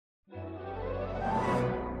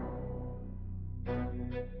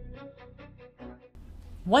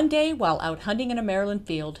One day, while out hunting in a Maryland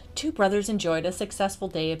field, two brothers enjoyed a successful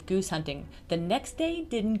day of goose hunting. The next day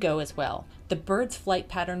didn't go as well. The bird's flight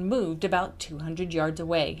pattern moved about 200 yards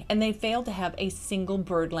away, and they failed to have a single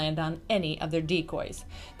bird land on any of their decoys.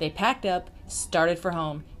 They packed up, started for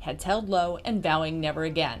home, heads held low, and vowing never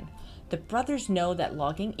again. The brothers know that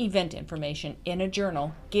logging event information in a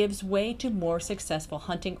journal gives way to more successful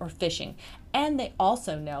hunting or fishing, and they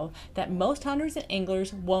also know that most hunters and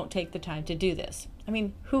anglers won't take the time to do this. I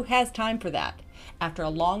mean, who has time for that? After a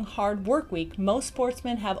long, hard work week, most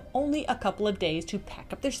sportsmen have only a couple of days to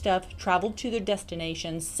pack up their stuff, travel to their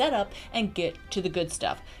destinations, set up, and get to the good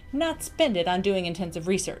stuff, not spend it on doing intensive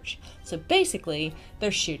research. So basically,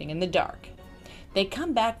 they're shooting in the dark. They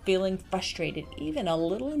come back feeling frustrated, even a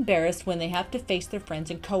little embarrassed when they have to face their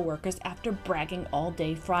friends and coworkers after bragging all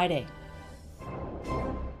day Friday.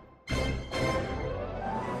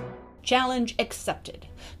 Challenge accepted.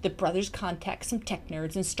 The brothers contact some tech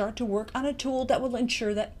nerds and start to work on a tool that will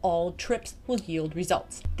ensure that all trips will yield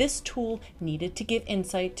results. This tool needed to give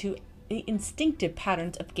insight to the instinctive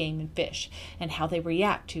patterns of game and fish and how they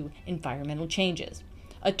react to environmental changes.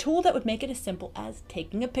 A tool that would make it as simple as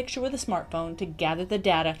taking a picture with a smartphone to gather the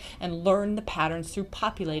data and learn the patterns through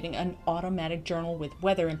populating an automatic journal with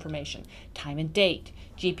weather information, time and date,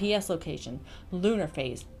 GPS location, lunar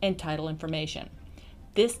phase, and tidal information.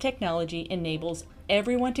 This technology enables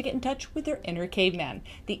everyone to get in touch with their inner caveman,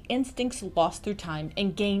 the instincts lost through time,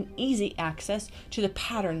 and gain easy access to the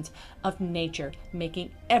patterns of nature,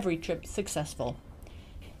 making every trip successful.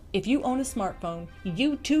 If you own a smartphone,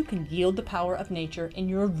 you too can yield the power of nature in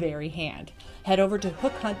your very hand. Head over to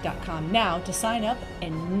hookhunt.com now to sign up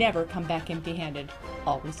and never come back empty-handed.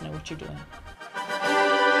 Always know what you're doing.